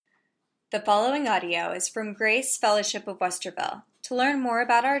The following audio is from Grace Fellowship of Westerville. To learn more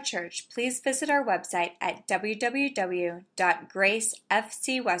about our church, please visit our website at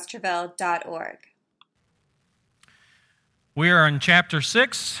www.gracefcwesterville.org. We are in chapter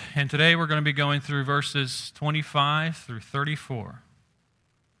 6, and today we're going to be going through verses 25 through 34.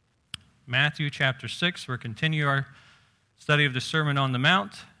 Matthew chapter 6, we'll continue our study of the Sermon on the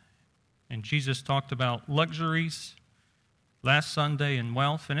Mount, and Jesus talked about luxuries last Sunday and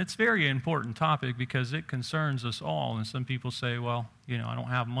wealth, and it's a very important topic because it concerns us all. And some people say, well, I don't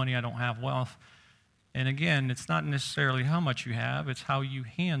have money, I don't have wealth. And again, it's not necessarily how much you have, it's how you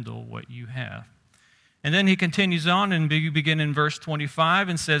handle what you have. And then he continues on, and you begin in verse 25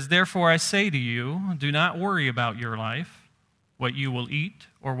 and says, "Therefore I say to you, do not worry about your life, what you will eat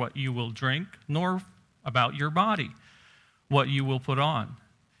or what you will drink, nor about your body, what you will put on.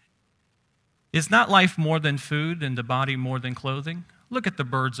 Is not life more than food, and the body more than clothing? Look at the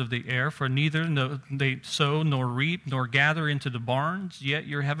birds of the air, for neither they sow nor reap nor gather into the barns, yet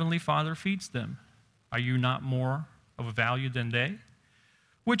your heavenly Father feeds them. Are you not more of value than they?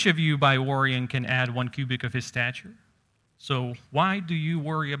 Which of you by worrying can add 1 cubit of his stature? So why do you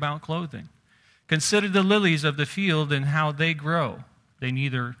worry about clothing? Consider the lilies of the field and how they grow. They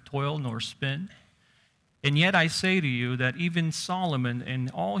neither toil nor spin. And yet I say to you that even Solomon in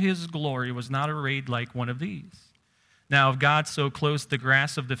all his glory was not arrayed like one of these. Now if God so clothes the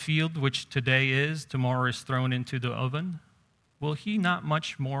grass of the field, which today is, tomorrow is thrown into the oven, will he not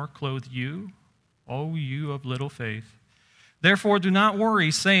much more clothe you, O you of little faith? Therefore do not worry,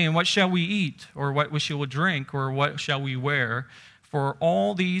 saying, what shall we eat, or what shall we drink, or what shall we wear? For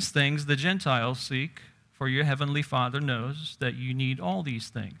all these things the Gentiles seek, for your heavenly Father knows that you need all these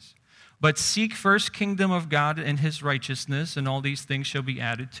things. But seek first kingdom of God and his righteousness, and all these things shall be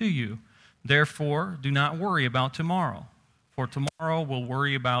added to you. Therefore, do not worry about tomorrow, for tomorrow will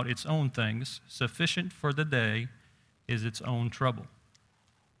worry about its own things. Sufficient for the day is its own trouble."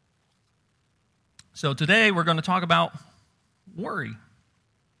 So today we're going to talk about worry.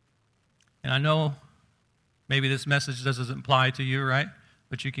 And I know maybe this message doesn't apply to you, right?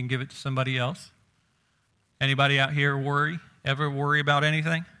 But you can give it to somebody else. Anybody out here worry? Ever worry about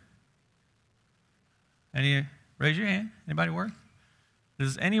anything? Raise your hand. Anybody worry?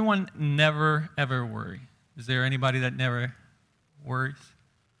 Does anyone never, ever worry? Is there anybody that never worries?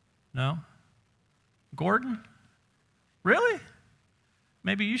 No? Gordon? Really?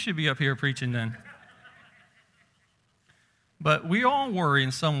 Maybe you should be up here preaching then. But we all worry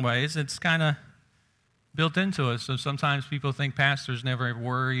in some ways. It's kind of built into us. So sometimes people think pastors never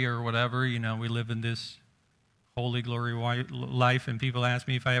worry or whatever. We live in this holy glory life, and people ask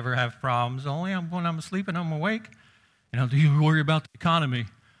me if I ever have problems. Only when I'm asleep and I'm awake. Do you worry about the economy?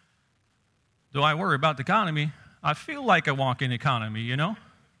 Do I worry about the economy? I feel like a walking economy,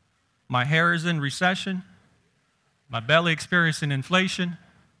 My hair is in recession. My belly experiencing inflation.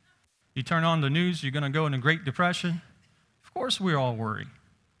 You turn on the news, you're going to go in a Great Depression. Of course we all worry.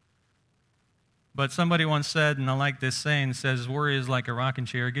 But somebody once said, and I like this saying, says, worry is like a rocking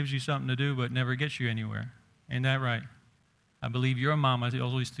chair. It gives you something to do, but never gets you anywhere. Ain't that right? I believe your mama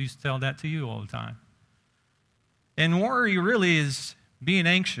always used to tell that to you all the time. And worry really is being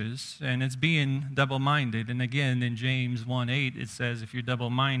anxious, and it's being double-minded. And again, in James 1:8, it says, if you're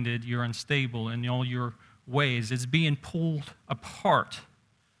double-minded, you're unstable in all your ways. It's being pulled apart.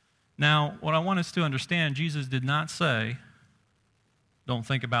 Now, what I want us to understand, Jesus did not say, don't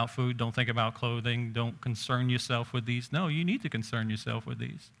think about food, don't think about clothing, don't concern yourself with these. No, you need to concern yourself with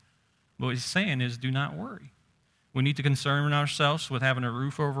these. What he's saying is, do not worry. We need to concern ourselves with having a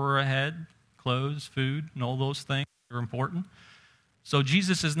roof over our head, clothes, food, and all those things are important. So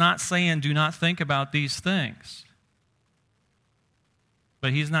Jesus is not saying do not think about these things.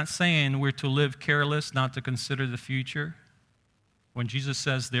 But he's not saying we're to live careless, not to consider the future. When Jesus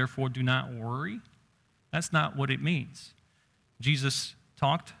says, therefore do not worry, that's not what it means. Jesus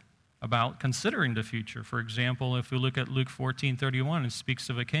talked about considering the future. For example, if we look at Luke 14:31, it speaks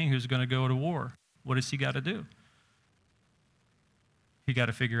of a king who's going to go to war. What does he got to do? He got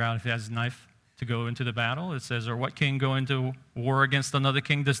to figure out if he has a knife to go into the battle. It says, or what king going to war against another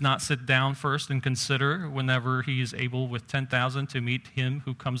king does not sit down first and consider whenever he is able with 10,000 to meet him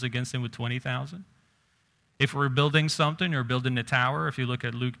who comes against him with 20,000? If we're building something or building a tower, if you look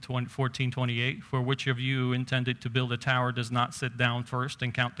at Luke 14:28, for which of you intended to build a tower does not sit down first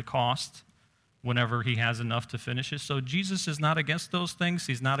and count the cost whenever he has enough to finish it? So Jesus is not against those things.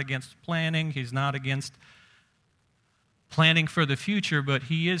 He's not against planning. He's not against planning for the future, but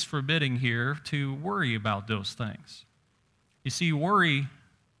he is forbidding here to worry about those things. You see, worry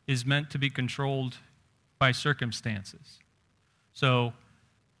is meant to be controlled by circumstances. So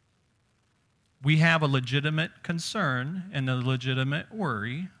we have a legitimate concern and a legitimate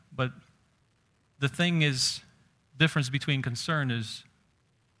worry, but the thing is, difference between concern is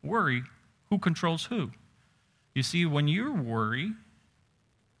worry. Who controls who? You see, when you worry,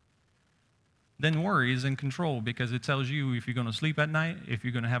 then worry is in control because it tells you if you're going to sleep at night, if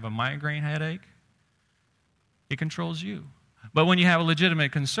you're going to have a migraine headache. It controls you. But when you have a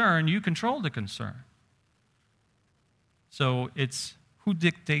legitimate concern, you control the concern. So it's who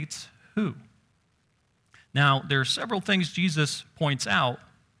dictates who. Now, there are several things Jesus points out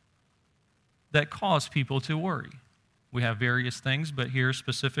that cause people to worry. We have various things, but here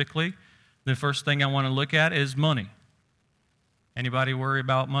specifically, the first thing I want to look at is money. Anybody worry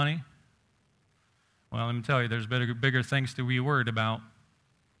about money? Well, let me tell you, there's bigger things to be worried about.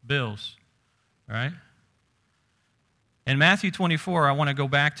 Bills, right? In Matthew 24, I want to go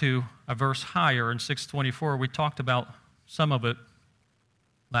back to a verse higher in 6:24. We talked about some of it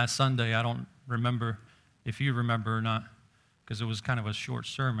last Sunday. I don't remember if you remember or not, because it was kind of a short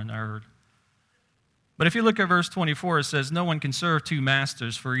sermon I heard. But if you look at verse 24, it says, "No one can serve two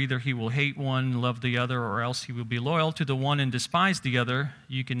masters, for either he will hate one and love the other, or else he will be loyal to the one and despise the other.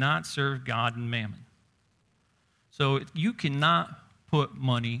 You cannot serve God and mammon." So you cannot put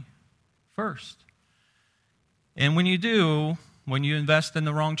money first. And when you do, when you invest in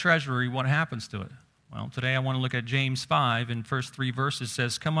the wrong treasury, what happens to it? Well, today I want to look at James 5, and first 3 verses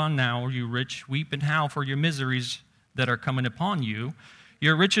says, "Come on now, you rich, weep and howl for your miseries that are coming upon you.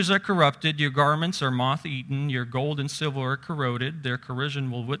 Your riches are corrupted, your garments are moth-eaten, your gold and silver are corroded. Their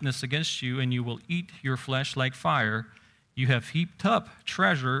corrosion will witness against you, and you will eat your flesh like fire. You have heaped up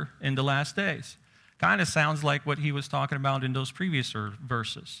treasure in the last days." Kind of sounds like what he was talking about in those previous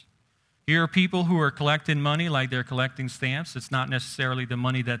verses. Here are people who are collecting money like they're collecting stamps. It's not necessarily the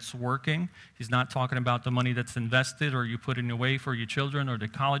money that's working. He's not talking about the money that's invested or you put it away for your children or the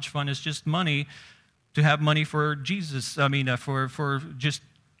college fund. It's just money to have money for Jesus. For just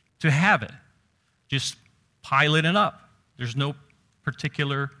to have it. Just piling it up. There's no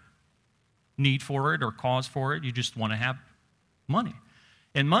particular need for it or cause for it. You just want to have money.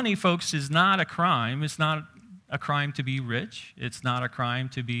 And money, folks, is not a crime. It's not a crime to be rich. It's not a crime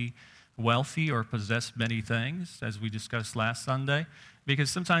to be wealthy or possess many things, as we discussed last Sunday, because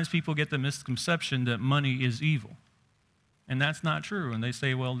sometimes people get the misconception that money is evil. And that's not true. And they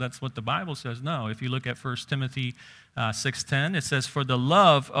say, well, that's what the Bible says. No, if you look at 1 Timothy 6:10, it says, "For the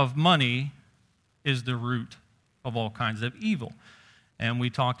love of money is the root of all kinds of evil." And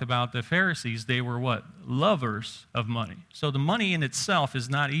we talked about the Pharisees. They were what? Lovers of money. So the money in itself is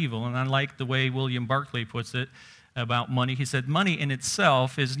not evil. And I like the way William Barclay puts it about money. He said, money in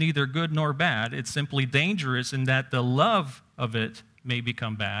itself is neither good nor bad. It's simply dangerous in that the love of it may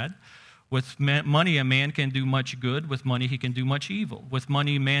become bad. With money, a man can do much good. With money, he can do much evil. With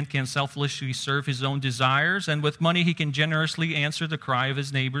money, a man can selfishly serve his own desires. And with money, he can generously answer the cry of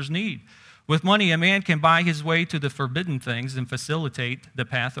his neighbor's need. With money, a man can buy his way to the forbidden things and facilitate the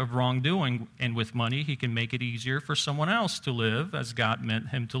path of wrongdoing. And with money, he can make it easier for someone else to live as God meant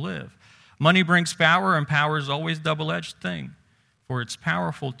him to live. Money brings power, and power is always a double-edged thing, for it's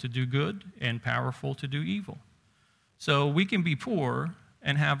powerful to do good and powerful to do evil. So we can be poor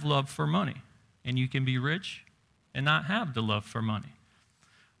and have love for money, and you can be rich and not have the love for money.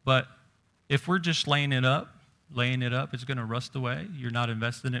 But if we're just laying it up, it's going to rust away. You're not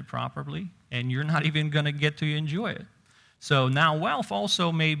investing it properly, and you're not even going to get to enjoy it. So now wealth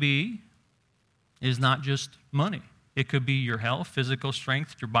also is not just money. It could be your health, physical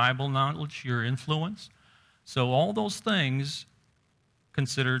strength, your Bible knowledge, your influence. So all those things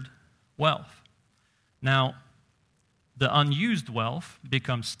considered wealth. Now, the unused wealth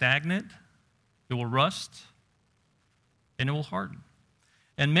becomes stagnant, it will rust, and it will harden.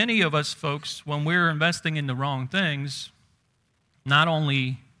 And many of us, folks, when we're investing in the wrong things, not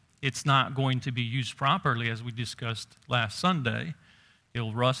only it's not going to be used properly, as we discussed last Sunday,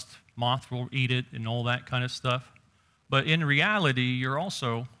 it'll rust, moth will eat it, and all that kind of stuff. But in reality, you're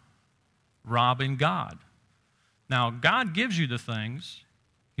also robbing God. Now, God gives you the things.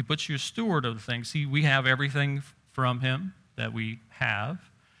 He puts you a steward of the things. We have everything from Him that we have.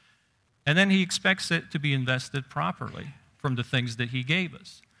 And then He expects it to be invested properly from the things that He gave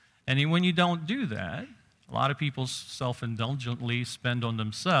us. And when you don't do that, a lot of people self-indulgently spend on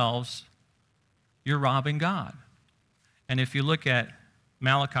themselves. You're robbing God. And if you look at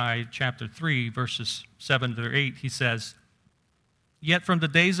Malachi chapter 3, verses 7 to 8, he says, "Yet from the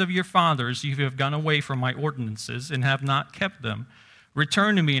days of your fathers you have gone away from my ordinances and have not kept them.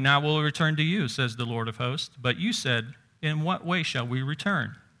 Return to me, and I will return to you, says the Lord of hosts. But you said, in what way shall we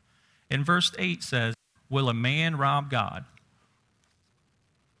return?" And verse 8 says, "Will a man rob God?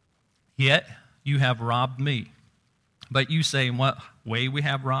 Yet you have robbed me. But you say, in what way we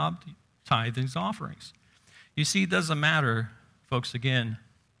have robbed? Tithings, offerings. You see, it doesn't matter, folks, again,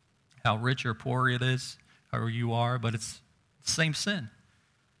 how rich or poor it is, or you are, but it's the same sin.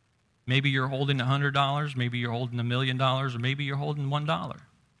 Maybe you're holding $100, maybe you're holding $1 million, or maybe you're holding $1.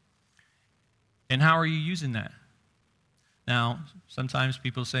 And how are you using that? Now, sometimes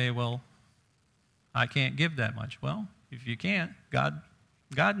people say, well, I can't give that much. Well, if you can't, God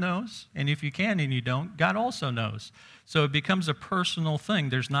knows. And if you can and you don't, God also knows. So it becomes a personal thing.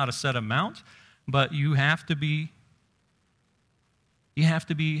 There's not a set amount, but you have to be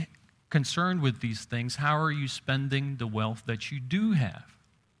concerned with these things. How are you spending the wealth that you do have?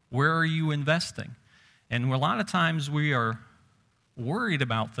 Where are you investing? And a lot of times we are worried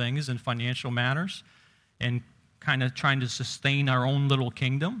about things in financial matters and kind of trying to sustain our own little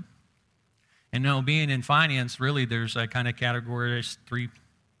kingdom. And being in finance, really, there's a kind of category, there's 3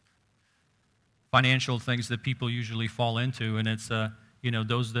 financial things that people usually fall into, and it's,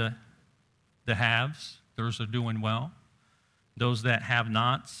 those the haves, those are doing well. Those that have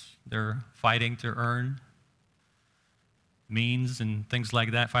nots, they're fighting to earn means and things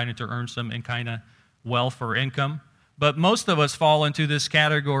like that, fighting to earn some kind of wealth or income. But most of us fall into this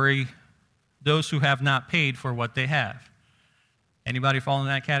category, those who have not paid for what they have. Anybody fall in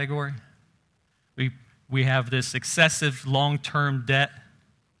that category? We have this excessive long-term debt.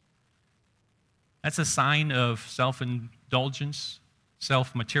 That's a sign of self-indulgence,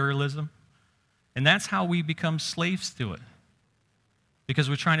 self-materialism. And that's how we become slaves to it, because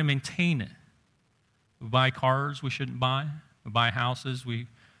we're trying to maintain it. We buy cars we shouldn't buy. We buy houses we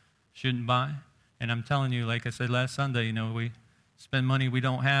shouldn't buy. And I'm telling you, like I said last Sunday, we spend money we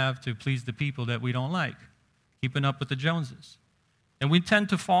don't have to please the people that we don't like, keeping up with the Joneses. And we tend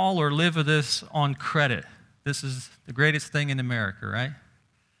to fall or live with this on credit. This is the greatest thing in America, right?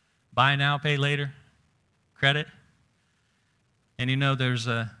 Buy now, pay later, credit. And there's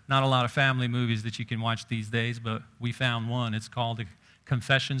not a lot of family movies that you can watch these days, but we found one. It's called The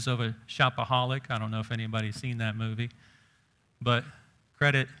Confessions of a Shopaholic. I don't know if anybody's seen that movie. But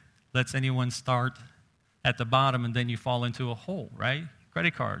credit lets anyone start at the bottom, and then you fall into a hole, right?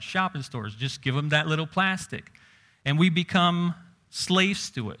 Credit cards, shopping stores, just give them that little plastic. And we become slaves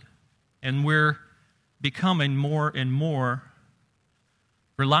to it. And we're becoming more and more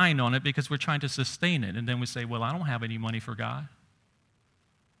relying on it because we're trying to sustain it. And then we say, well, I don't have any money for God.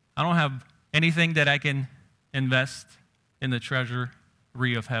 I don't have anything that I can invest in the treasury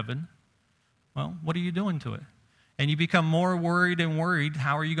of heaven. Well, what are you doing to it? And you become more worried and worried,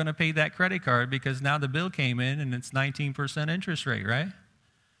 how are you going to pay that credit card? Because now the bill came in and it's 19% interest rate, right?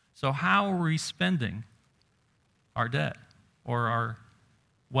 So how are we spending our debt or our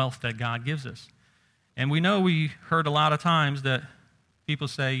wealth that God gives us? And we heard a lot of times that people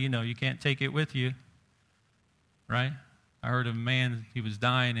say, you can't take it with you, right? I heard of a man, he was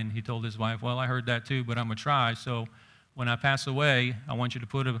dying, and he told his wife, well, I heard that too, but I'm going to try. So when I pass away, I want you to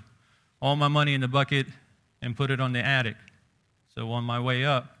put all my money in the bucket and put it on the attic. So on my way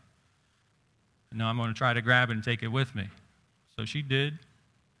up, I'm going to try to grab it and take it with me. So she did.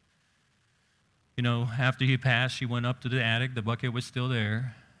 After he passed, she went up to the attic. The bucket was still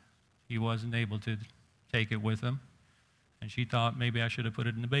there. He wasn't able to take it with him. And she thought maybe I should have put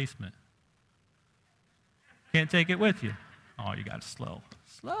it in the basement. Can't take it with you. Oh, you got to slow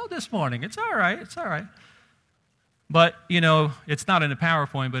this morning. It's all right. But, it's not in the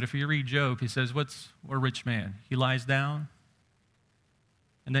PowerPoint, but if you read Job, he says, what's a rich man? He lies down,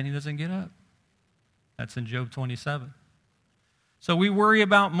 and then he doesn't get up. That's in Job 27. So we worry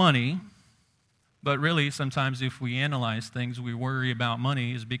about money, but really sometimes if we analyze things, we worry about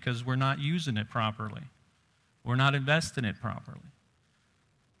money is because we're not using it properly. We're not investing it properly.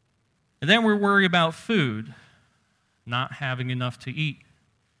 And then we worry about food, not having enough to eat.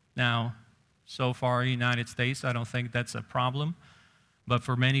 Now, so far in the United States, I don't think that's a problem. But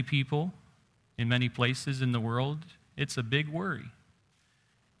for many people, in many places in the world, it's a big worry.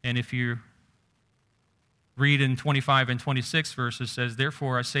 And if you read in 25 and 26 verses, says,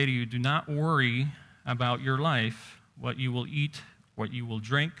 therefore I say to you, do not worry about your life, what you will eat, what you will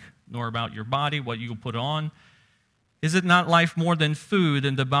drink, nor about your body, what you will put on. Is it not life more than food,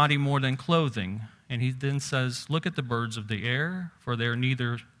 and the body more than clothing? And he then says, look at the birds of the air, for they are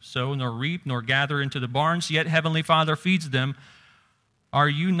neither sow nor reap nor gather into the barns, yet Heavenly Father feeds them. Are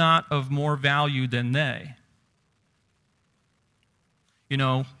you not of more value than they?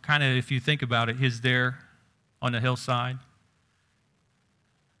 Kind of if you think about it, he's there on the hillside.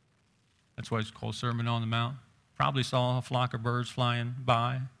 That's why it's called Sermon on the Mount. Probably saw a flock of birds flying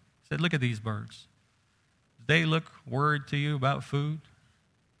by. He said, look at these birds. They look worried to you about food?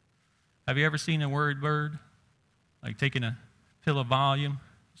 Have you ever seen a worried bird? Like taking a pill of Valium or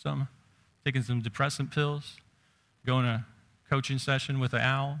something? Taking some depressant pills? Going to a coaching session with an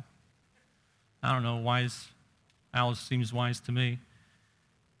owl? I don't know, owl seems wise to me.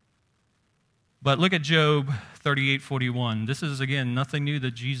 But look at Job 38:41. This is, again, nothing new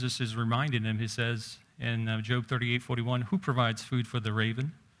that Jesus is reminding him. He says in Job 38:41, who provides food for the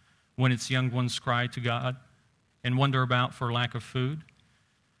raven when its young ones cry to God and wander about for lack of food?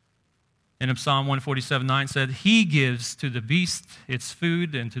 And Psalm 147:9 said, he gives to the beast its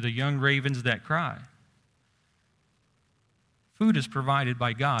food and to the young ravens that cry. Food is provided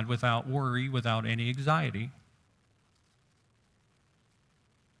by God without worry, without any anxiety.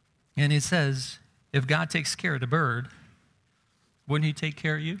 And it says, if God takes care of the bird, wouldn't he take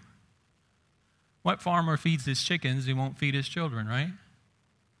care of you? What farmer feeds his chickens, he won't feed his children, right?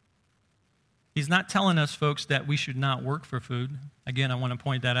 He's not telling us, folks, that we should not work for food. Again, I want to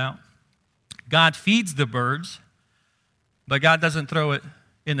point that out. God feeds the birds, but God doesn't throw it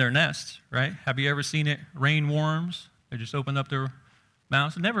in their nests, right? Have you ever seen it rain worms? They just open up their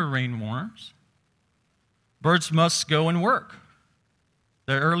mouths. It never rain worms. Birds must go and work.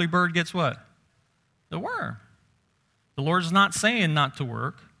 The early bird gets what? The worm. The Lord's not saying not to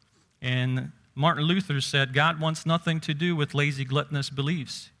work. And Martin Luther said, God wants nothing to do with lazy, gluttonous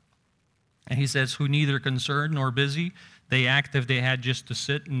beliefs. And he says, who neither concerned nor busy, they act if they had just to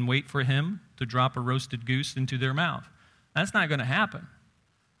sit and wait for him to drop a roasted goose into their mouth. That's not going to happen.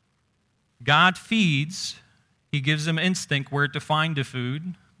 God feeds. He gives them instinct where to find the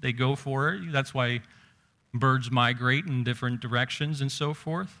food. They go for it. That's why birds migrate in different directions and so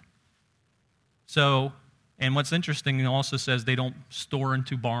forth. So, and what's interesting, it also says they don't store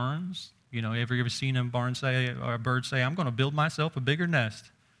into barns. You know, have you ever seen a bird say, I'm going to build myself a bigger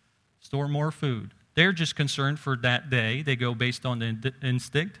nest, store more food? They're just concerned for that day. They go based on the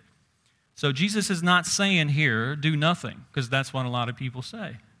instinct. So Jesus is not saying here, do nothing, because that's what a lot of people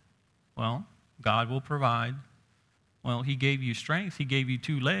say. Well, God will provide. Well, he gave you strength. He gave you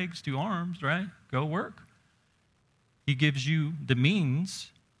 2 legs, 2 arms, right? Go work. He gives you the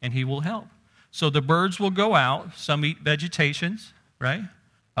means, and he will help. So the birds will go out. Some eat vegetations, right?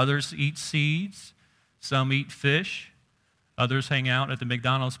 Others eat seeds. Some eat fish. Others hang out at the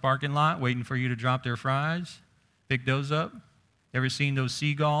McDonald's parking lot waiting for you to drop their fries. Pick those up. Ever seen those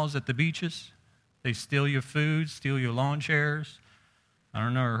seagulls at the beaches? They steal your food, steal your lawn chairs. I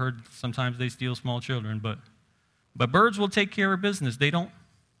don't know, I heard sometimes they steal small children, but birds will take care of business. They don't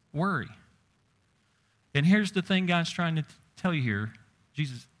worry. And here's the thing God's trying to tell you here.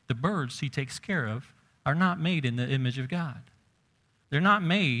 Jesus, the birds he takes care of are not made in the image of God. They're not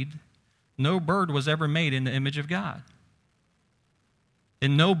made, no bird was ever made in the image of God.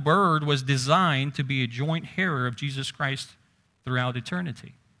 And no bird was designed to be a joint heir of Jesus Christ throughout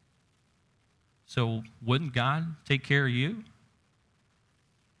eternity. So wouldn't God take care of you?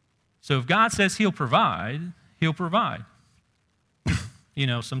 So if God says he'll provide, he'll provide. You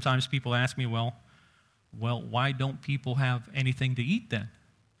know, sometimes people ask me, well, why don't people have anything to eat then?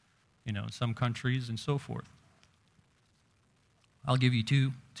 You know, in some countries and so forth. I'll give you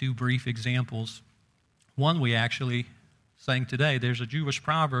two brief examples. One we actually sang today. There's a Jewish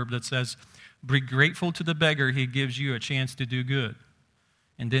proverb that says, be grateful to the beggar, he gives you a chance to do good.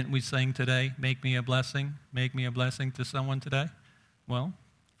 And didn't we sing today, make me a blessing to someone today? Well,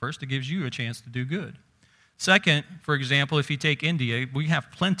 first, it gives you a chance to do good. Second, for example, if you take India, we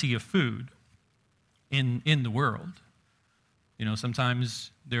have plenty of food in the world. You know,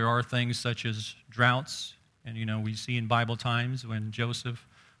 sometimes there are things such as droughts, and, you know, we see in Bible times when Joseph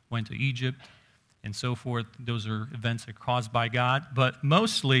went to Egypt and so forth, those are events that are caused by God. But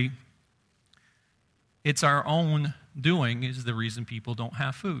mostly, it's our own doing is the reason people don't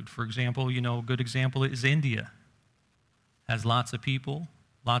have food. For example, you know, a good example is India. Has lots of people,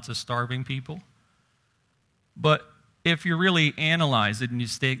 lots of starving people. But if you really analyze it and you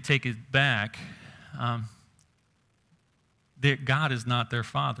take it back, God is not their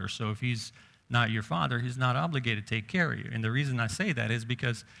father. So if he's not your father, he's not obligated to take care of you. And the reason I say that is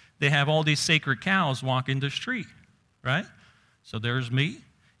because they have all these sacred cows walking the street, right? So there's me.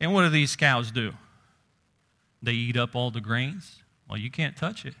 And what do these cows do? They eat up all the grains. Well, you can't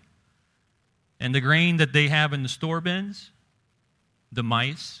touch it. And the grain that they have in the store bins, the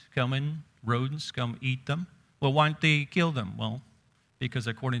mice come in, rodents come eat them. Well, why don't they kill them? Well, because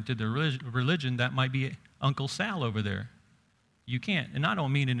according to their religion, that might be Uncle Sal over there. You can't. And I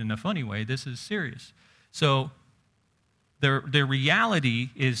don't mean it in a funny way. This is serious. So their reality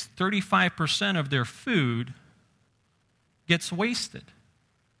is 35% of their food gets wasted,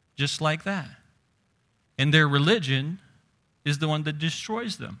 just like that. And their religion is the one that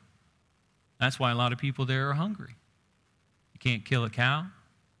destroys them. That's why a lot of people there are hungry. You can't kill a cow.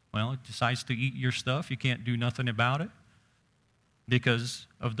 Well, it decides to eat your stuff. You can't do nothing about it because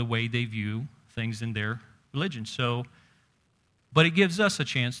of the way they view things in their religion. But it gives us a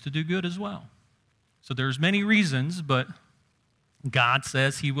chance to do good as well. So there's many reasons, but God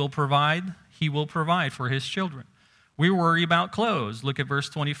says He will provide. He will provide for His children. We worry about clothes. Look at verse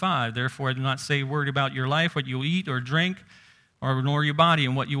 25. Therefore, I do not say worry about your life, what you'll eat or drink, or nor your body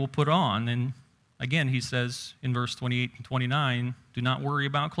and what you will put on. And again, He says in verse 28 and 29, do not worry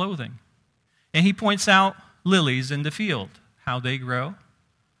about clothing. And He points out lilies in the field, how they grow.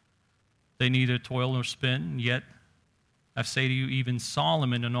 They neither toil nor spin, yet I say to you, even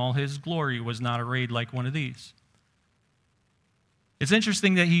Solomon in all his glory was not arrayed like one of these. It's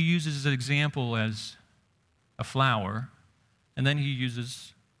interesting that He uses an example as a flower, and then He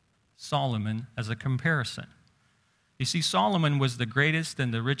uses Solomon as a comparison. You see, Solomon was the greatest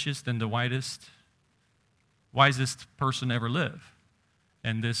and the richest and the wisest person ever lived.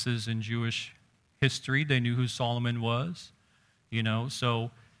 And this is in Jewish history. They knew who Solomon was,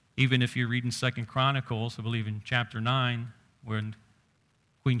 so even if you read in 2 Chronicles, I believe in chapter 9, when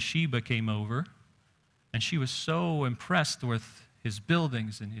Queen Sheba came over, and she was so impressed with his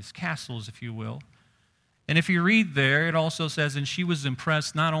buildings and his castles, if you will. And if you read there, it also says, and she was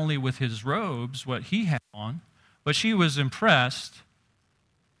impressed not only with his robes, what he had on, but she was impressed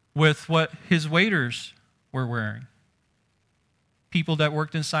with what his waiters were wearing. People that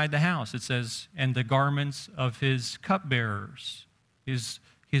worked inside the house, it says, and the garments of his cupbearers, his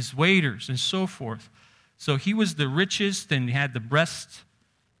waiters, and so forth. So he was the richest and had the best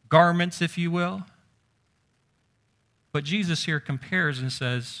garments, if you will. But Jesus here compares and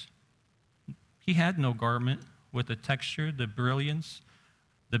says, he had no garment with the texture, the brilliance,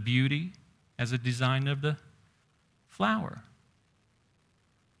 the beauty as a design of the flower.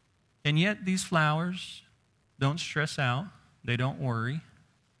 And yet these flowers don't stress out. They don't worry.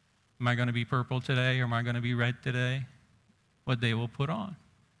 Am I going to be purple today or am I going to be red today? What they will put on.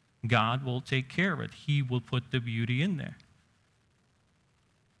 God will take care of it. He will put the beauty in there.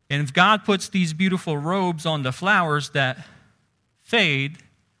 And if God puts these beautiful robes on the flowers that fade,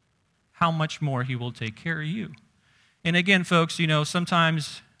 how much more He will take care of you. And again, folks,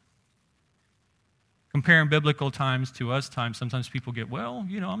 sometimes comparing biblical times to us times, sometimes people get,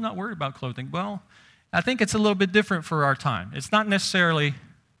 I'm not worried about clothing. Well, I think it's a little bit different for our time. It's not necessarily,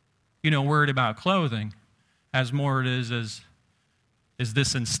 worried about clothing, as more it is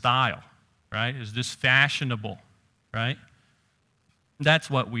this in style, right? Is this fashionable, right? That's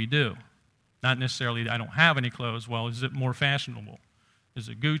what we do. Not necessarily, I don't have any clothes. Well, is it more fashionable? Is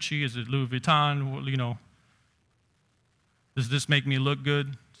it Gucci? Is it Louis Vuitton? Does this make me look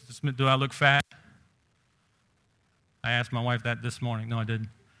good? Do I look fat? I asked my wife that this morning. No, I didn't.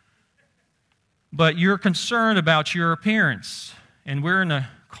 But you're concerned about your appearance. And we're in a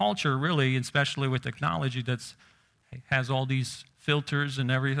culture, really, especially with technology, that has all these filters and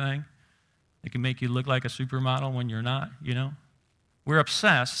everything. It can make you look like a supermodel when you're not, We're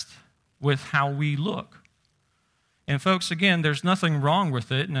obsessed with how we look. And folks, again, there's nothing wrong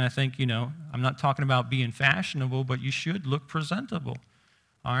with it. And I think, I'm not talking about being fashionable, but you should look presentable.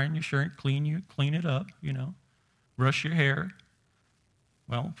 Iron your shirt, clean it up, brush your hair.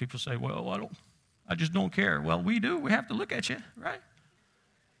 Well, people say, I just don't care. Well, we do. We have to look at you, right?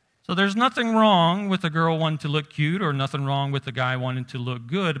 So there's nothing wrong with a girl wanting to look cute or nothing wrong with a guy wanting to look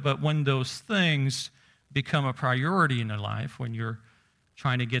good, but when those things become a priority in their life, when you're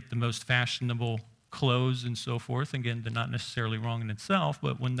trying to get the most fashionable clothes and so forth, again, they're not necessarily wrong in itself,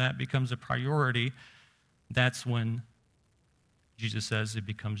 but when that becomes a priority, that's when Jesus says it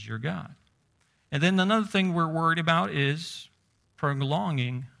becomes your God. And then another thing we're worried about is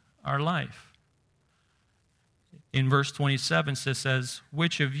prolonging our life. In verse 27, it says,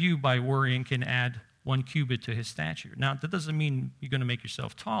 which of you by worrying can add 1 cubit to his stature? Now, that doesn't mean you're going to make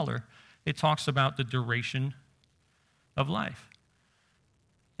yourself taller. It talks about the duration of life.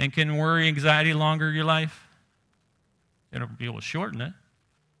 And can worry, anxiety longer your life? It'll be able to shorten it.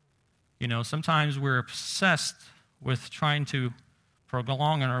 Sometimes we're obsessed with trying to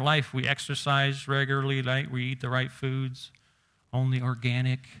prolong in our life. We exercise regularly, right? We eat the right foods, only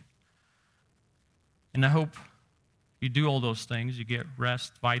organic. And I hope you do all those things. You get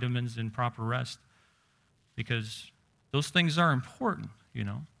rest, vitamins, and proper rest, because those things are important,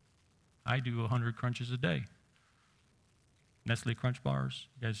 I do 100 crunches a day. Nestle Crunch bars,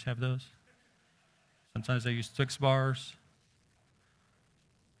 you guys have those? Sometimes I use Twix bars.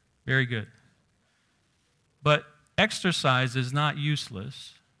 Very good. But exercise is not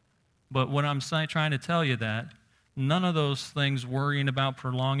useless. But what I'm trying to tell you that none of those things, worrying about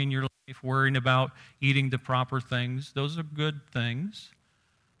prolonging your life, life, worrying about eating the proper things. Those are good things.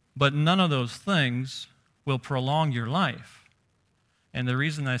 But none of those things will prolong your life. And the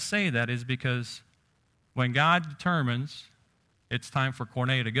reason I say that is because when God determines it's time for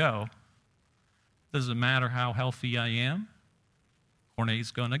Cornea to go, it doesn't matter how healthy I am,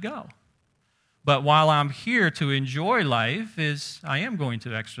 Cornea's going to go. But while I'm here to enjoy life, I am going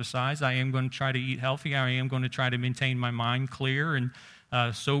to exercise. I am going to try to eat healthy. I am going to try to maintain my mind clear and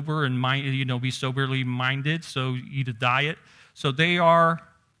sober and be soberly minded. So eat a diet. So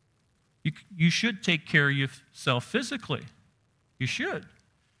you should take care of yourself physically. You should.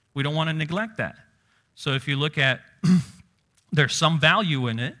 We don't want to neglect that. So if you look at, there's some value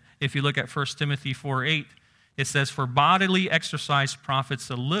in it. If you look at 1 Timothy 4:8, it says, "For bodily exercise profits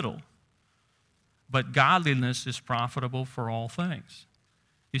a little, but godliness is profitable for all things."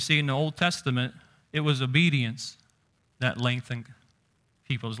 You see, in the Old Testament, it was obedience that lengthened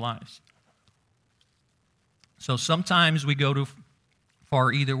people's lives. So sometimes we go too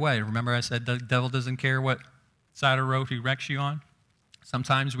far either way. Remember I said the devil doesn't care what side of the road he wrecks you on?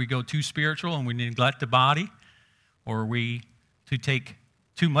 Sometimes we go too spiritual and we neglect the body, or we take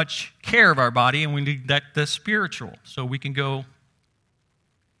too much care of our body and we neglect the spiritual. So we can go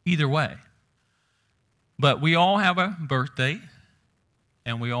either way. But we all have a birth date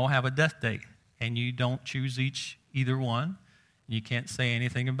and we all have a death date. And you don't choose either one. You can't say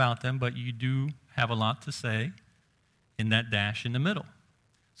anything about them, but you do have a lot to say in that dash in the middle.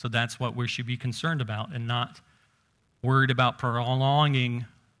 So that's what we should be concerned about and not worried about prolonging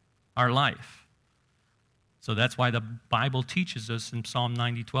our life. So that's why the Bible teaches us in Psalm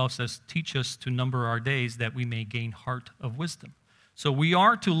 90:12 says, "Teach us to number our days that we may gain heart of wisdom." So we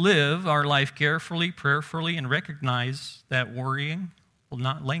are to live our life carefully, prayerfully, and recognize that worrying will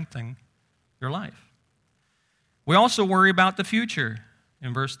not lengthen your life. We also worry about the future.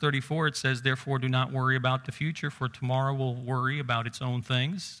 In verse 34, it says, "Therefore do not worry about the future, for tomorrow will worry about its own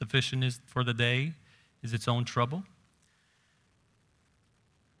things. Sufficient is for the day is its own trouble."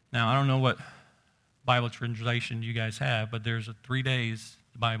 Now, I don't know what Bible translation you guys have, but there's 3 days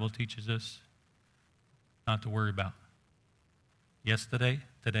the Bible teaches us not to worry about. Yesterday,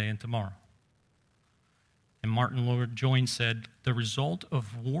 today, and tomorrow. And Martin Lloyd-Jones said, "The result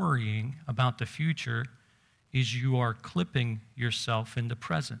of worrying about the future is you are clipping yourself in the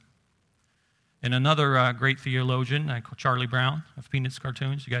present." And another great theologian, Charlie Brown of Peanuts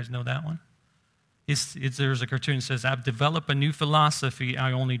cartoons, you guys know that one? There's a cartoon that says, "I've developed a new philosophy,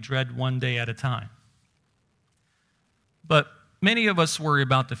 I only dread one day at a time." But many of us worry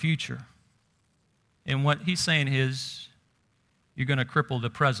about the future. And what he's saying is, you're going to cripple the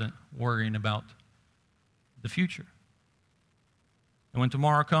present worrying about the future. And when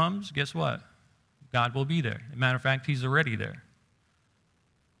tomorrow comes, guess what? God will be there. As a matter of fact, he's already there.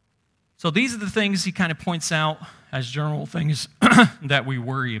 So these are the things he kind of points out as general things that we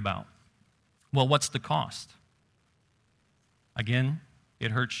worry about. Well, what's the cost? Again,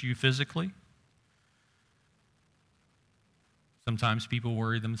 it hurts you physically. Sometimes people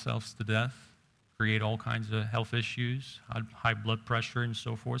worry themselves to death, create all kinds of health issues, high blood pressure and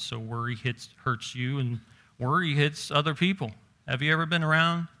so forth. So worry hurts you, and worry hits other people. Have you ever been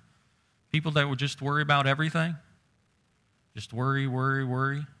around people that would just worry about everything? Just worry, worry,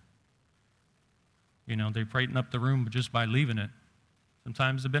 worry. They brighten up the room just by leaving it.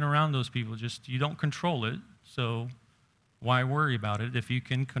 Sometimes I've been around those people. You don't control it, so why worry about it? If you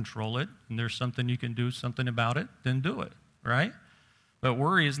can control it and there's something you can do something about it, then do it, right? But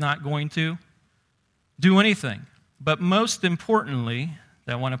worry is not going to do anything. But most importantly,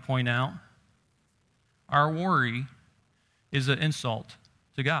 that I want to point out, our worry is an insult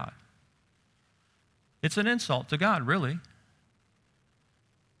to God. It's an insult to God, really.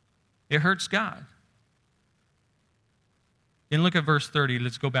 It hurts God. And look at verse 30.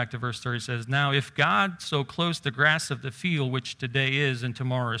 Let's go back to verse 30. It says, "Now if God so clothes the grass of the field, which today is and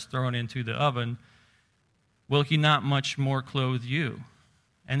tomorrow is thrown into the oven, will he not much more clothe you?"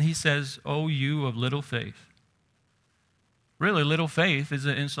 And he says, "O you of little faith." Really, little faith is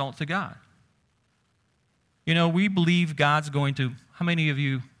an insult to God. We believe God's going to, how many of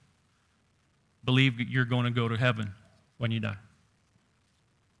you believe you're going to go to heaven when you die?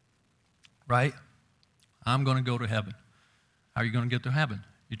 Right? I'm going to go to heaven. How are you going to get to heaven?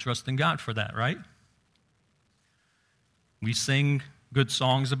 You trust in God for that, right? We sing good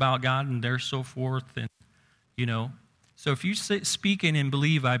songs about God and there's so forth. And, So if you speak in and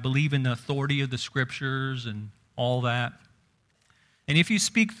believe, I believe in the authority of the Scriptures and all that. And if you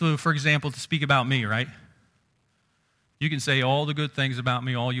speak, for example, to speak about me, right? You can say all the good things about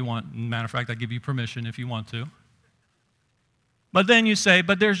me all you want. Matter of fact, I give you permission if you want to. But then you say,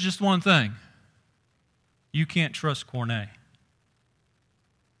 but there's just one thing. You can't trust Cornay.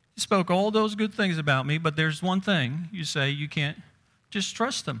 He spoke all those good things about me, but there's one thing. You say you can't just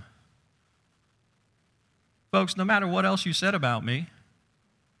trust him. Folks, no matter what else you said about me,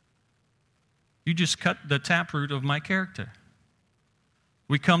 you just cut the taproot of my character.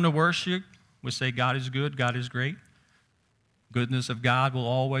 We come to worship, we say God is good, God is great. Goodness of God will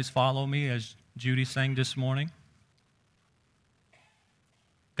always follow me, as Judy sang this morning.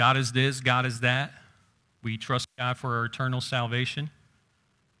 God is this, God is that. We trust God for our eternal salvation.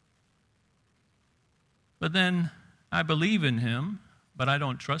 But then I believe in him, but I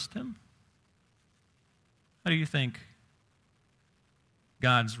don't trust him. How do you think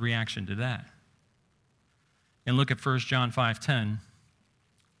God's reaction to that? And look at 1 John 5:10.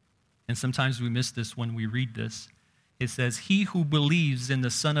 And sometimes we miss this when we read this. It says, he who believes in the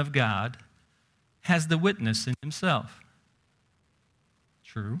Son of God has the witness in himself.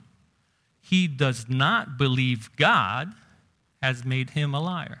 True. He does not believe God has made him a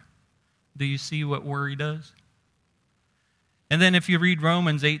liar. Do you see what worry does? And then if you read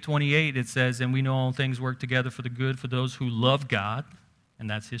Romans 8:28, it says, and we know all things work together for the good for those who love God, and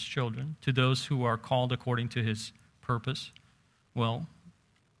that's his children, to those who are called according to his purpose. Well,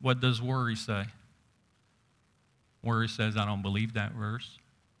 what does worry say? Worry says, I don't believe that verse.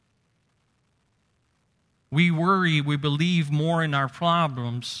 We worry, we believe more in our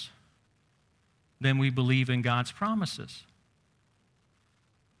problems than we believe in God's promises.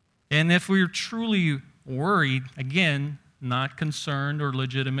 And if we're truly worried, again, not concerned or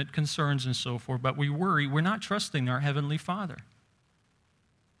legitimate concerns and so forth, but we worry, we're not trusting our Heavenly Father.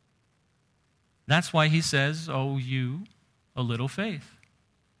 That's why he says, oh, you, a little faith.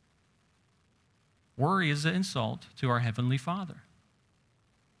 Worry is an insult to our Heavenly Father.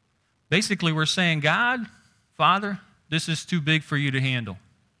 Basically, we're saying, God, Father, this is too big for you to handle.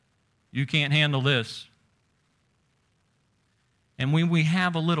 You can't handle this. And when we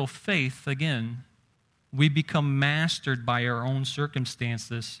have a little faith, again, we become mastered by our own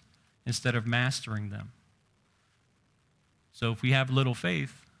circumstances instead of mastering them. So if we have little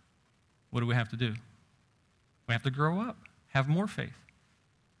faith, what do we have to do? We have to grow up, have more faith.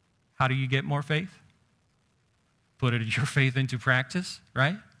 How do you get more faith? Put your faith into practice,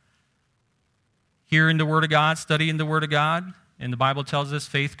 right? Hearing the Word of God, studying the Word of God. And the Bible tells us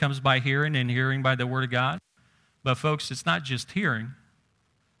faith comes by hearing and hearing by the Word of God. But folks, it's not just hearing.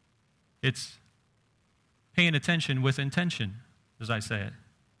 It's paying attention with intention, as I say it.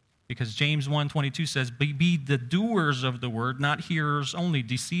 Because James 1:22 says, be the doers of the word, not hearers only,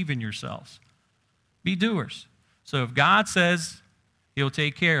 deceiving yourselves. Be doers. So if God says he'll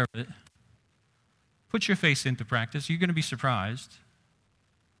take care of it, put your faith into practice. You're going to be surprised.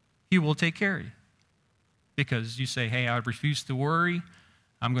 He will take care of you. Because you say, hey, I refuse to worry.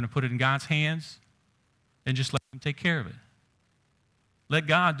 I'm going to put it in God's hands and just let him take care of it. Let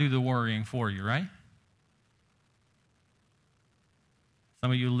God do the worrying for you, right?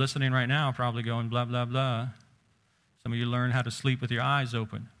 Some of you listening right now are probably going blah, blah, blah. Some of you learn how to sleep with your eyes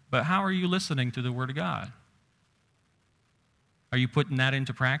open. But how are you listening to the Word of God? Are you putting that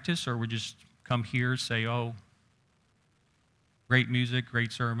into practice, or we just come here, say, oh, great music,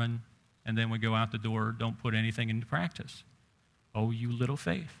 great sermon, and then we go out the door, don't put anything into practice? Oh, you little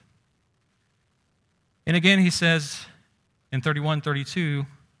faith. And again, he says in 31:32, do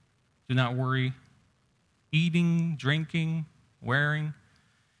not worry, eating, drinking, wearing.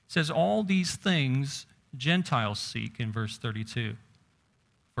 It says all these things Gentiles seek in verse 32.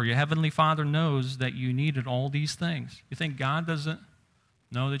 For your heavenly Father knows that you needed all these things. You think God doesn't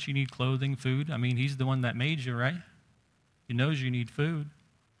know that you need clothing, food? I mean, he's the one that made you, right? He knows you need food.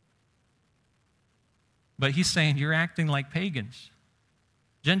 But he's saying you're acting like pagans,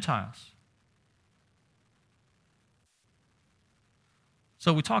 Gentiles.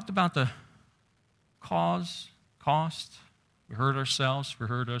 So we talked about the cost. We hurt ourselves. We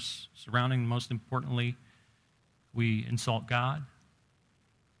hurt us surrounding. Most importantly, we insult God.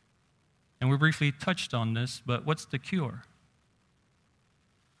 And we briefly touched on this, but what's the cure?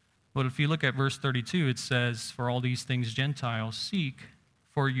 Well, if you look at verse 32, it says, for all these things Gentiles seek,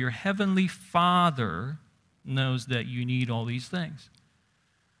 for your heavenly Father knows that you need all these things.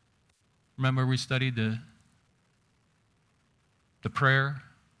 Remember we studied the prayer,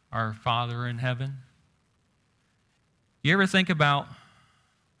 our Father in heaven? You ever think about,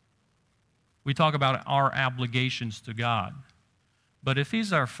 we talk about our obligations to God, but if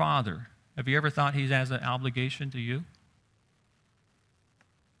he's our Father, have you ever thought he has an obligation to you?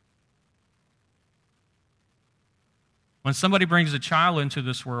 When somebody brings a child into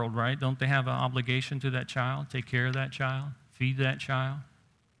this world, right, don't they have an obligation to that child? Take care of that child, feed that child?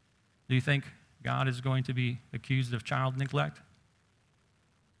 Do you think God is going to be accused of child neglect?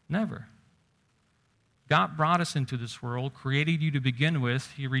 Never. God brought us into this world, created you to begin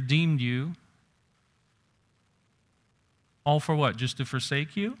with. He redeemed you. All for what? Just to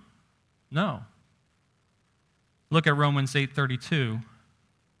forsake you? No. Look at Romans 8:32.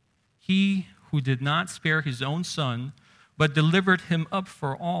 He who did not spare his own son, but delivered him up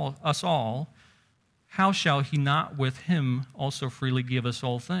for us all, how shall he not with him also freely give us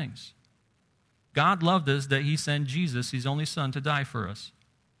all things? God loved us that he sent Jesus, his only son, to die for us.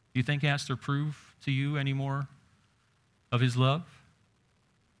 Do you think he has to prove to you any more of his love?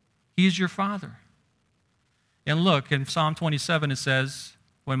 He is your Father. And look, in Psalm 27 it says,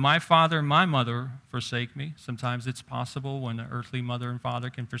 when my father and my mother forsake me, sometimes it's possible when an earthly mother and father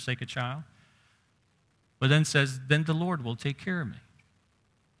can forsake a child. But then it says, then the Lord will take care of me.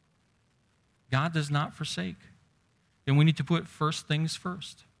 God does not forsake. And we need to put first things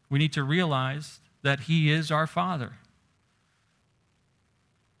first. We need to realize that he is our Father.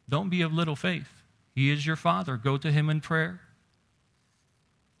 Don't be of little faith. He is your Father. Go to him in prayer.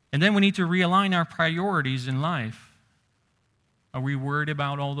 And then we need to realign our priorities in life. Are we worried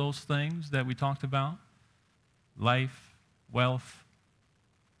about all those things that we talked about? Life, wealth,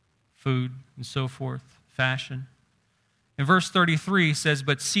 food, and so forth, fashion. In verse 33 says,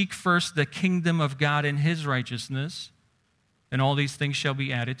 but seek first the kingdom of God and his righteousness, and all these things shall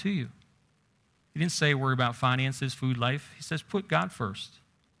be added to you. He didn't say worry about finances, food, life. He says put God first.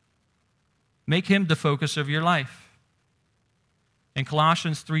 Make him the focus of your life. In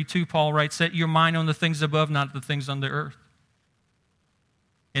Colossians 3:2, Paul writes, set your mind on the things above, not the things on the earth.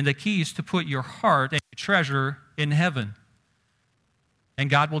 And the key is to put your heart and your treasure in heaven. And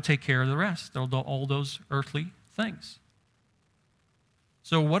God will take care of the rest, all those earthly things.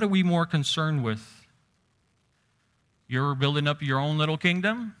 So what are we more concerned with? You're building up your own little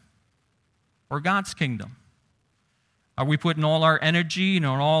kingdom or God's kingdom? Are we putting all our energy,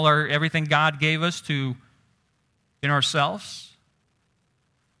 everything God gave us in ourselves?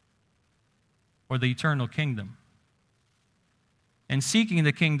 Or the eternal kingdom? And seeking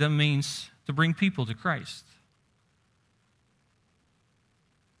the kingdom means to bring people to Christ.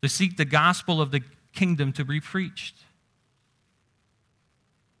 To seek the gospel of the kingdom to be preached.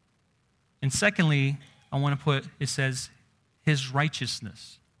 And secondly, I want to put, it says, his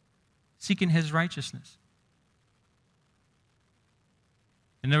righteousness. Seeking his righteousness.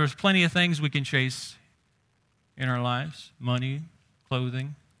 And there was plenty of things we can chase in our lives. Money,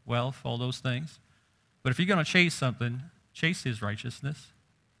 clothing, wealth, all those things. But if you're going to chase something, chase his righteousness.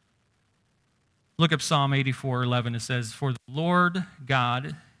 Look up Psalm 84:11. It says, for the Lord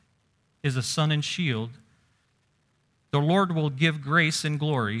God is a sun and shield. The Lord will give grace and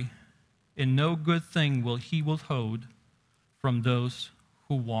glory, and no good thing will he withhold from those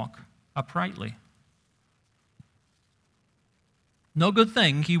who walk uprightly. No good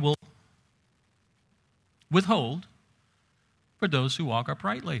thing he will withhold for those who walk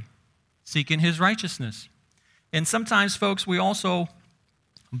uprightly, seeking his righteousness. And sometimes, folks, we also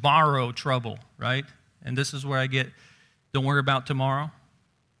borrow trouble, right? And this is where I get, don't worry about tomorrow.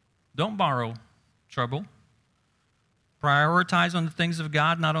 Don't borrow trouble. Prioritize on the things of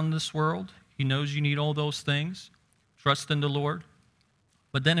God, not on this world. He knows you need all those things. Trust in the Lord.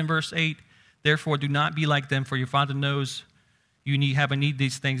 But then in verse 8, therefore do not be like them, for your Father knows you need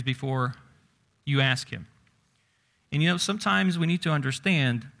these things before you ask him. And sometimes we need to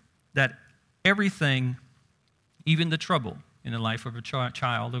understand that everything, even the trouble in the life of a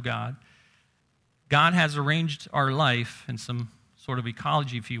child of God, God has arranged our life in some sort of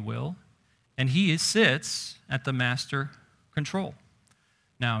ecology, if you will, and he sits at the master control.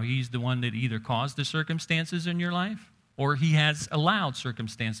 Now, he's the one that either caused the circumstances in your life or he has allowed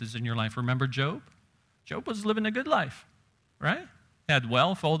circumstances in your life. Remember Job? Job was living a good life, right? Had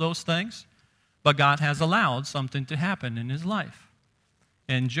wealth, all those things. But God has allowed something to happen in his life.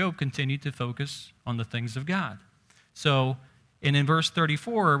 And Job continued to focus on the things of God. So, and in verse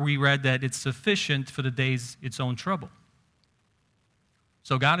 34, we read that it's sufficient for the day's its own trouble.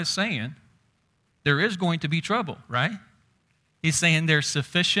 So God is saying there is going to be trouble, right? He's saying there's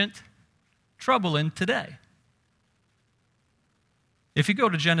sufficient trouble in today. If you go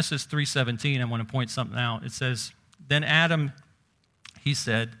to Genesis 3:17, I want to point something out. It says, then to Adam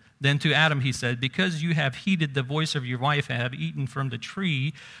he said, because you have heeded the voice of your wife and have eaten from the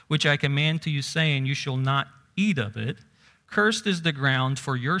tree, which I command to you, saying, you shall not eat of it. Cursed is the ground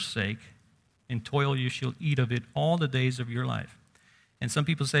for your sake, in toil you shall eat of it all the days of your life. And some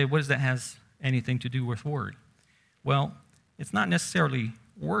people say, what does that have anything to do with worry? Well, it's not necessarily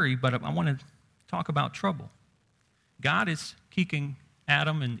worry, but I want to talk about trouble. God is kicking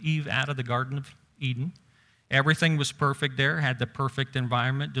Adam and Eve out of the Garden of Eden. Everything was perfect there, had the perfect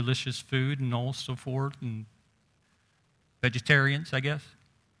environment, delicious food, and all so forth, and vegetarians, I guess.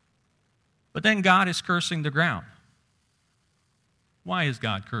 But then God is cursing the ground. Why is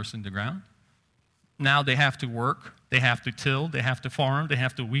God cursing the ground? Now they have to work, they have to till, they have to farm, they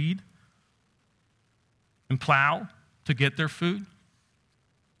have to weed and plow to get their food.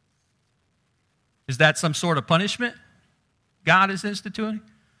 Is that some sort of punishment God is instituting?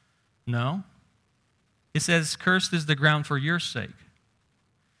 No. It says, cursed is the ground for your sake.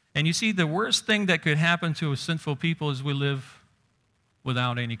 And you see, the worst thing that could happen to a sinful people is we live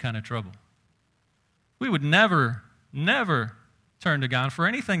without any kind of trouble. We would never turn to God for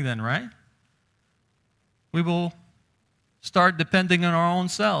anything then, right? We will start depending on our own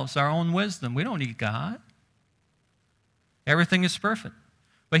selves, our own wisdom. We don't need God. Everything is perfect.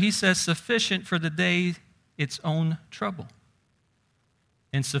 But he says sufficient for the day its own trouble.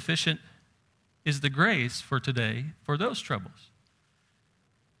 And sufficient is the grace for today for those troubles.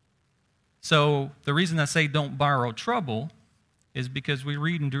 So the reason I say don't borrow trouble is because we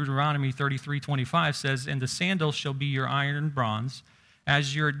read in Deuteronomy 33:25 says, and the sandals shall be your iron and bronze,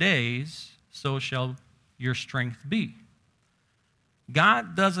 as your days, so shall your strength be.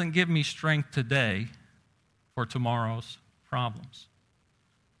 God doesn't give me strength today for tomorrow's problems.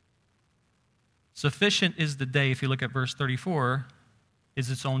 Sufficient is the day, if you look at verse 34, is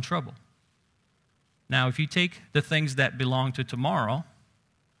its own trouble. Now, if you take the things that belong to tomorrow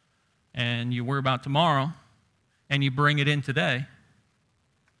and you worry about tomorrow and you bring it in today,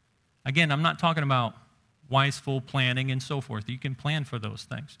 again, I'm not talking about wiseful planning and so forth. You can plan for those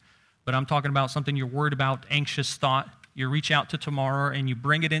things. But I'm talking about something you're worried about, anxious thought. You reach out to tomorrow and you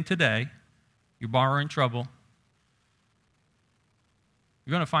bring it in today. You're borrowing trouble.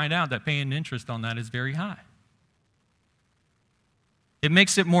 You're going to find out that paying interest on that is very high. It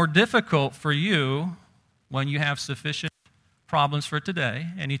makes it more difficult for you when you have sufficient problems for today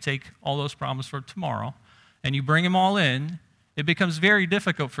and you take all those problems for tomorrow and you bring them all in. It becomes very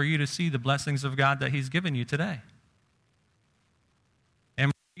difficult for you to see the blessings of God that he's given you today.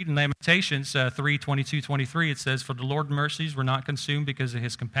 And in Lamentations 3:22-23, it says, for the Lord's mercies were not consumed because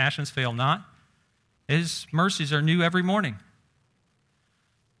his compassions fail not. His mercies are new every morning.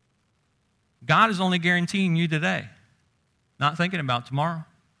 God is only guaranteeing you today, not thinking about tomorrow.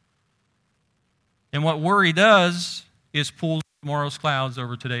 And what worry does is pull tomorrow's clouds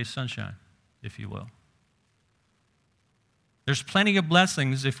over today's sunshine, if you will. There's plenty of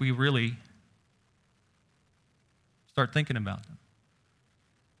blessings if we really start thinking about them.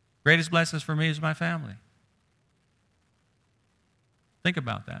 Greatest blessings for me is my family. Think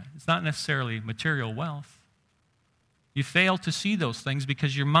about that. It's not necessarily material wealth. You fail to see those things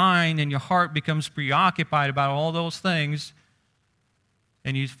because your mind and your heart becomes preoccupied about all those things,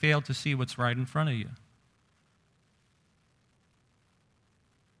 and you fail to see what's right in front of you.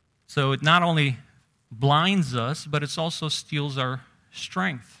 So it not only blinds us, but it also steals our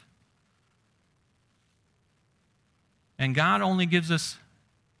strength. And God only gives us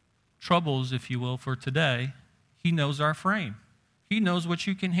troubles, if you will, for today. He knows our frame. He knows what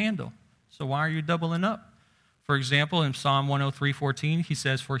you can handle. So why are you doubling up? For example, in Psalm 103:14, he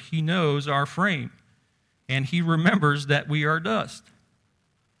says, for he knows our frame, and he remembers that we are dust.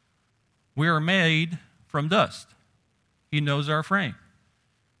 We are made from dust. He knows our frame.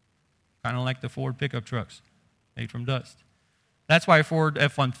 Kind of like the Ford pickup trucks, made from dust. That's why Ford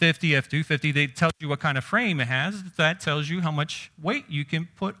F-150, F-250, they tell you what kind of frame it has. That tells you how much weight you can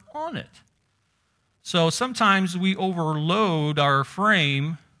put on it. So sometimes we overload our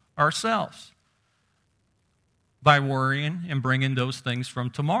frame ourselves by worrying and bringing those things from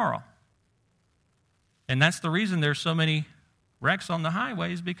tomorrow. And that's the reason there's so many wrecks on the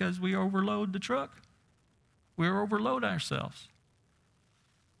highways, because we overload the truck. We overload ourselves.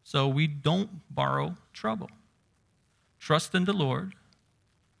 So we don't borrow trouble. Trust in the Lord.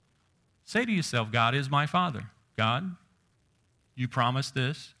 Say to yourself, God is my Father. God, you promised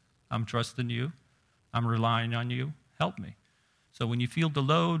this. I'm trusting you. I'm relying on you. Help me. So when you feel the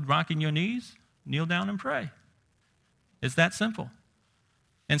load rocking your knees, kneel down and pray. It's that simple.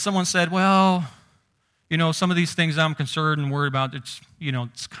 And someone said, well, some of these things I'm concerned and worried about, it's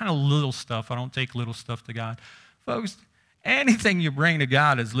kind of little stuff. I don't take little stuff to God. Folks, anything you bring to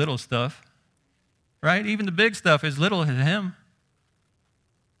God is little stuff, right? Even the big stuff is little to him.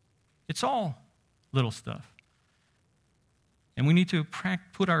 It's all little stuff. And we need to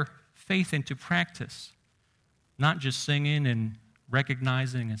put our faith into practice, not just singing and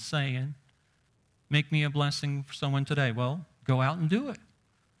recognizing and saying, make me a blessing for someone today. Well, go out and do it.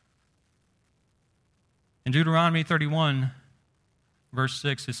 In Deuteronomy 31, verse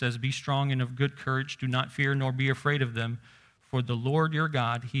 6, it says, "Be strong and of good courage. Do not fear nor be afraid of them. For the Lord your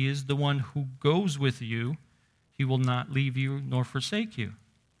God, he is the one who goes with you. He will not leave you nor forsake you."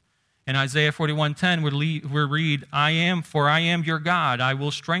 In Isaiah 41:10, we read, I am your God. I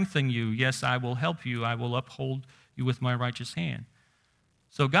will strengthen you. Yes, I will help you. I will uphold you with my righteous hand.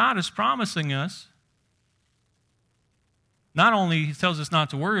 So God is promising us, not only he tells us not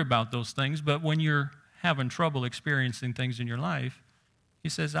to worry about those things, but when you're having trouble experiencing things in your life, he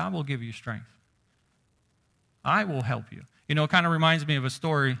says, I will give you strength. I will help you. You know, it kind of reminds me of a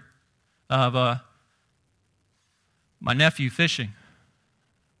story of my nephew fishing.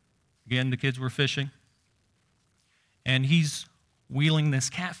 Again, the kids were fishing. And he's wheeling this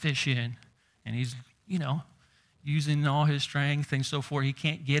catfish in. And he's, using all his strength and so forth. He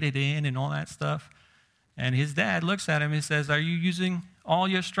can't get it in and all that stuff. And his dad looks at him and says, "Are you using all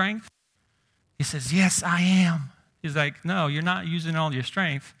your strength?" He says, "Yes, I am." He's like, "No, you're not using all your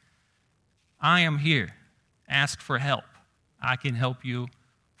strength. I am here. Ask for help. I can help you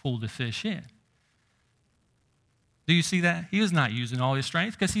pull the fish in." Do you see that? He was not using all his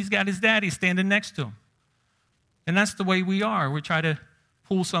strength because he's got his daddy standing next to him. And that's the way we are. We try to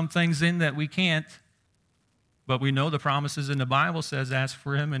pull some things in that we can't, but we know the promises in the Bible says, ask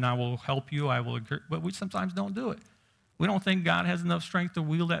for him and I will help you, I will agree. But we sometimes don't do it. We don't think God has enough strength to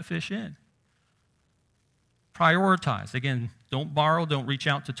wheel that fish in. Prioritize. Again, don't borrow, don't reach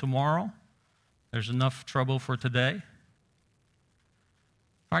out to tomorrow. There's enough trouble for today.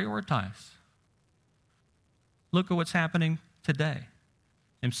 Prioritize. Look at what's happening today.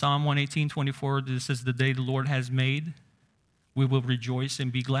 In Psalm 118:24, this is the day the Lord has made. We will rejoice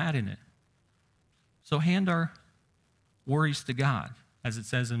and be glad in it. So hand our worries to God. As it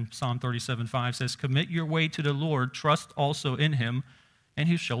says in Psalm 37:5, says, "Commit your way to the Lord, trust also in him, and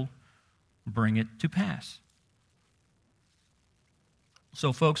he shall bring it to pass."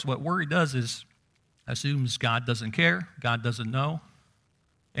 So folks, what worry does is assumes God doesn't care, God doesn't know,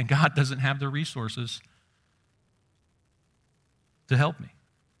 and God doesn't have the resources to help me.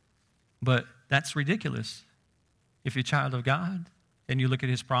 But that's ridiculous. If you're a child of God and you look at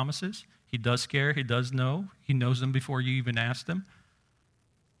his promises, he does care, he does know, he knows them before you even ask them.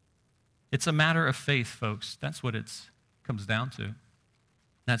 It's a matter of faith, folks. That's what it comes down to.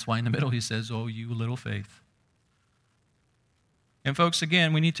 That's why in the middle he says, "Oh, you little faith." And folks,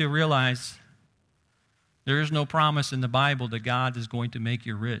 again, we need to realize there is no promise in the Bible that God is going to make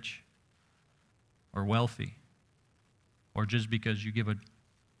you rich or wealthy, or just because you give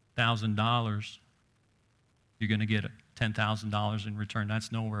 $1,000, you're going to get $10,000 in return.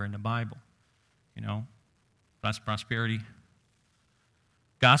 That's nowhere in the Bible. That's prosperity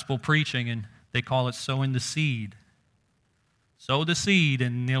gospel preaching, and they call it sowing the seed. Sow the seed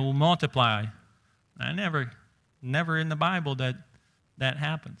and it will multiply. Never in the Bible that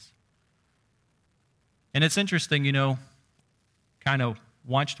happens. And it's interesting, kind of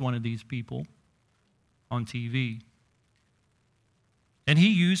watched one of these people on TV. And he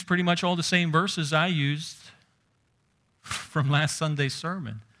used pretty much all the same verses I used from last Sunday's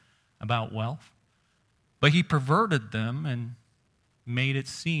sermon about wealth. But he perverted them and made it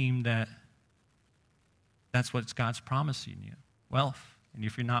seem that that's what God's promising you, wealth. And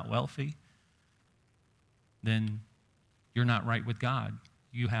if you're not wealthy, then you're not right with God.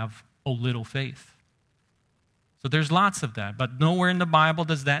 You have a little faith. So there's lots of that, but nowhere in the Bible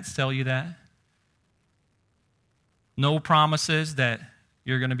does that tell you that. No promises that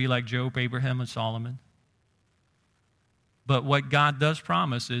you're going to be like Job, Abraham, and Solomon. But what God does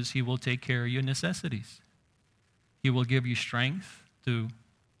promise is he will take care of your necessities. He will give you strength to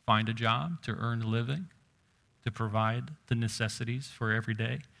find a job, to earn a living, to provide the necessities for every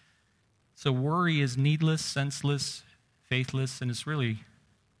day. So worry is needless, senseless, faithless, and it's really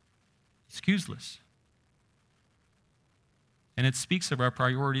excuseless. And it speaks of our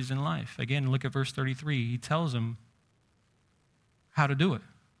priorities in life. Again, look at verse 33. He tells them how to do it.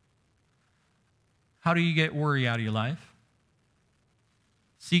 How do you get worry out of your life?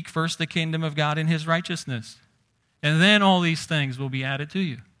 Seek first the kingdom of God and his righteousness, and then all these things will be added to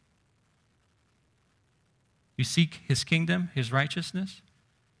you. You seek his kingdom, his righteousness,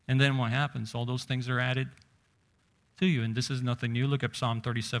 and then what happens? All those things are added to you. And this is nothing new. Look at Psalm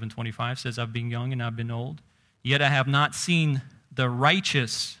 37:25. Says, "I've been young and I've been old, yet I have not seen the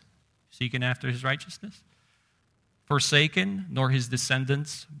righteous seeking after his righteousness, forsaken, nor his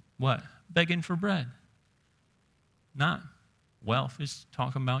descendants," what? Begging for bread. Not wealth. It's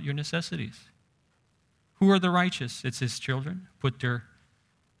talking about your necessities. Who are the righteous? It's his children. Put their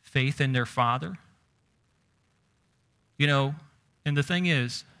faith in their Father. And the thing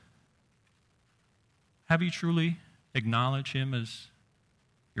is, Have you truly acknowledged him as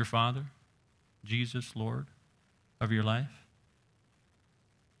your Father, Jesus, Lord of your life?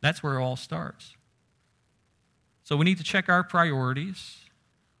 That's where it all starts. So we need to check our priorities,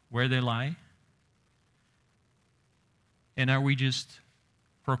 where they lie. And are we just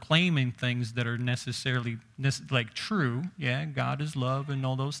proclaiming things that are necessarily like true? Yeah, God is love and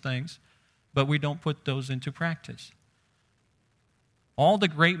all those things, but we don't put those into practice. All the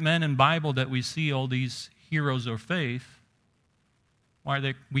great men in the Bible that we see, all these heroes of faith,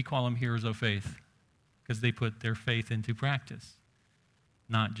 we call them heroes of faith? Because they put their faith into practice,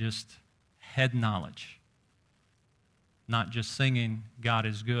 not just head knowledge, not just singing God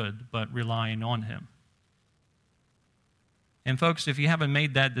is good, but relying on him. And folks, if you haven't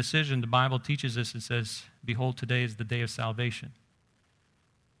made that decision, the Bible teaches us, it says, behold, today is the day of salvation.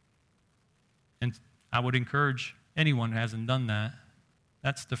 And I would encourage anyone who hasn't done that,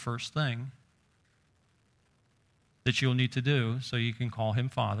 that's the first thing that you'll need to do so you can call him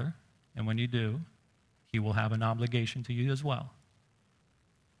Father. And when you do, he will have an obligation to you as well.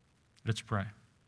 Let's pray.